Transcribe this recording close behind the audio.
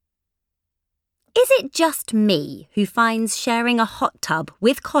Is it just me who finds sharing a hot tub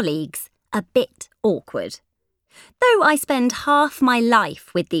with colleagues a bit awkward? Though I spend half my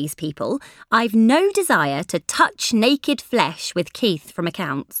life with these people, I've no desire to touch naked flesh with Keith from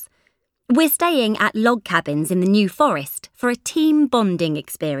accounts. We're staying at log cabins in the New Forest for a team bonding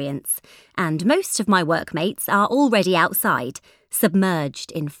experience, and most of my workmates are already outside,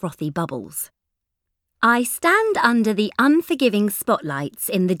 submerged in frothy bubbles. I stand under the unforgiving spotlights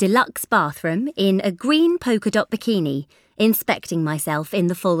in the deluxe bathroom in a green polka dot bikini, inspecting myself in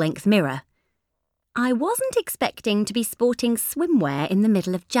the full-length mirror. I wasn't expecting to be sporting swimwear in the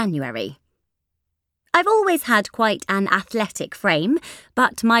middle of January. I've always had quite an athletic frame,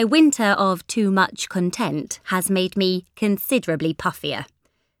 but my winter of too much content has made me considerably puffier.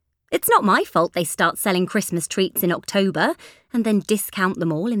 It's not my fault they start selling Christmas treats in October and then discount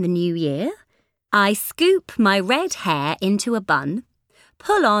them all in the new year. I scoop my red hair into a bun,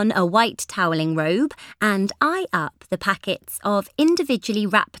 pull on a white toweling robe, and eye up the packets of individually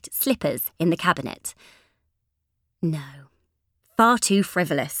wrapped slippers in the cabinet. No, far too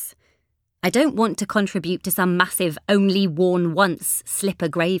frivolous. I don't want to contribute to some massive only worn once slipper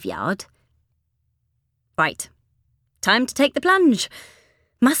graveyard. Right, time to take the plunge.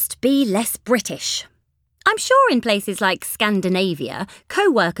 Must be less British. I'm sure in places like Scandinavia,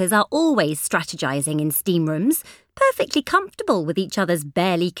 co-workers are always strategising in steam rooms, perfectly comfortable with each other's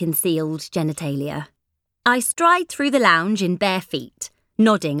barely concealed genitalia. I stride through the lounge in bare feet,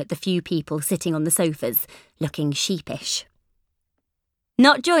 nodding at the few people sitting on the sofas, looking sheepish.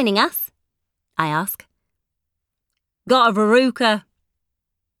 Not joining us? I ask. Got a verruca.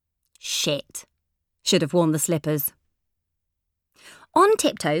 Shit. Should have worn the slippers. On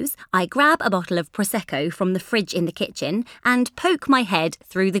tiptoes, I grab a bottle of Prosecco from the fridge in the kitchen and poke my head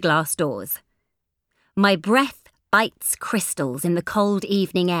through the glass doors. My breath bites crystals in the cold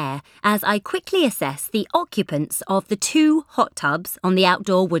evening air as I quickly assess the occupants of the 2 hot tubs on the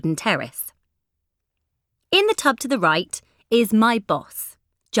outdoor wooden terrace. In the tub to the right is my boss,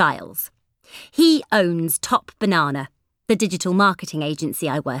 Giles. He owns Top Banana, the digital marketing agency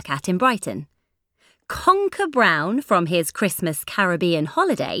I work at in Brighton. Conker brown from his Christmas Caribbean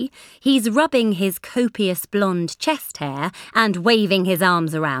holiday, he's rubbing his copious blonde chest hair and waving his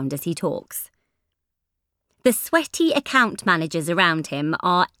arms around as he talks. The sweaty account managers around him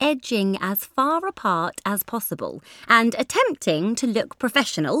are edging as far apart as possible and attempting to look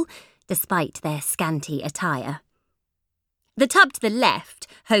professional despite their scanty attire. The tub to the left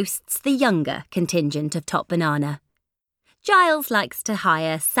hosts the younger contingent of Top Banana. Giles likes to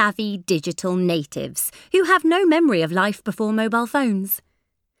hire savvy digital natives who have no memory of life before mobile phones.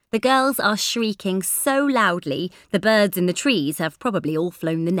 The girls are shrieking so loudly the birds in the trees have probably all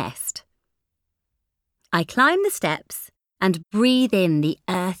flown the nest. I climb the steps and breathe in the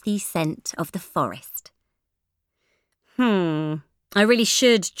earthy scent of the forest. I really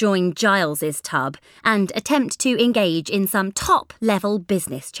should join Giles's tub and attempt to engage in some top-level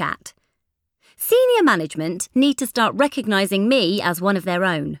business chat. Senior management need to start recognising me as one of their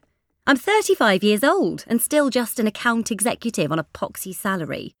own. I'm 35 years old and still just an account executive on a poxy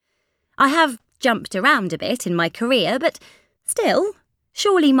salary. I have jumped around a bit in my career, but still,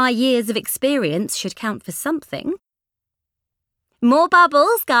 surely my years of experience should count for something. More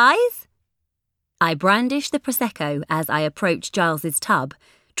bubbles, guys! I brandish the Prosecco as I approach Giles's tub,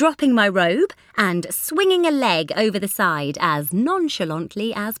 dropping my robe and swinging a leg over the side as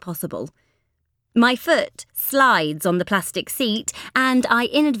nonchalantly as possible. My foot slides on the plastic seat and I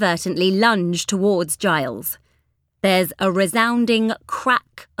inadvertently lunge towards Giles. There's a resounding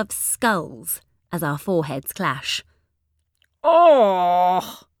crack of skulls as our foreheads clash.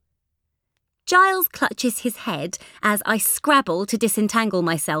 Oh! Giles clutches his head as I scrabble to disentangle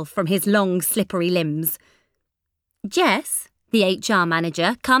myself from his long, slippery limbs. Jess, the HR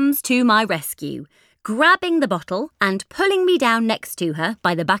manager, comes to my rescue, grabbing the bottle and pulling me down next to her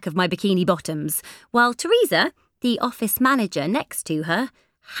by the back of my bikini bottoms, while Teresa, the office manager next to her,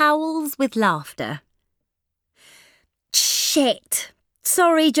 howls with laughter. Shit!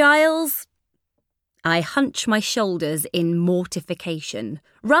 Sorry, Giles. I hunch my shoulders in mortification,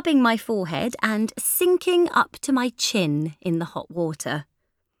 rubbing my forehead and sinking up to my chin in the hot water.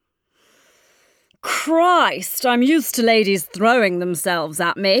 Christ, I'm used to ladies throwing themselves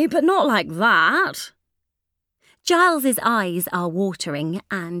at me, but not like that. Giles's eyes are watering,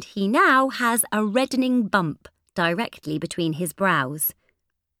 and he now has a reddening bump directly between his brows.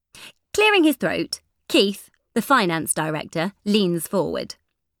 Clearing his throat, Keith, the finance director, leans forward.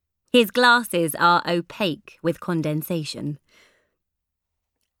 His glasses are opaque with condensation.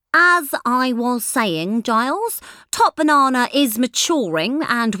 As I was saying, Giles, Top Banana is maturing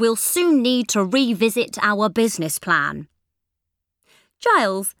and we'll soon need to revisit our business plan.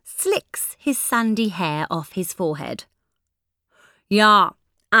 Giles slicks his sandy hair off his forehead. Yeah,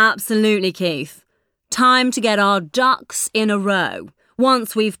 absolutely, Keith. Time to get our ducks in a row.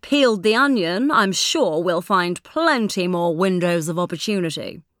 Once we've peeled the onion, I'm sure we'll find plenty more windows of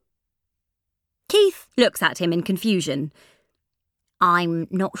opportunity. Keith looks at him in confusion. I'm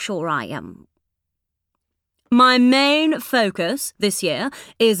not sure I am. My main focus this year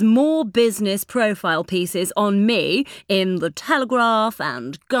is more business profile pieces on me in the Telegraph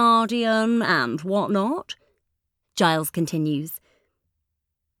and Guardian and whatnot. Giles continues.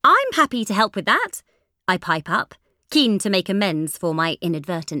 I'm happy to help with that, I pipe up, keen to make amends for my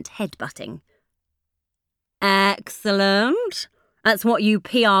inadvertent headbutting. Excellent. That's what you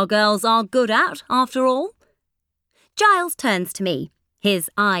PR girls are good at, after all. Giles turns to me, his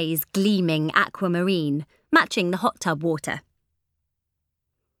eyes gleaming aquamarine, matching the hot tub water.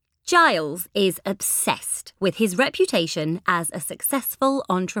 Giles is obsessed with his reputation as a successful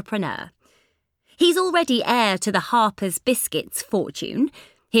entrepreneur. He's already heir to the Harper's Biscuits fortune.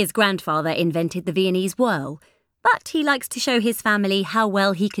 His grandfather invented the Viennese whirl, but he likes to show his family how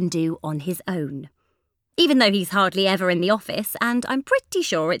well he can do on his own. Even though he's hardly ever in the office, and I'm pretty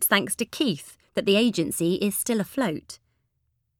sure it's thanks to Keith that the agency is still afloat.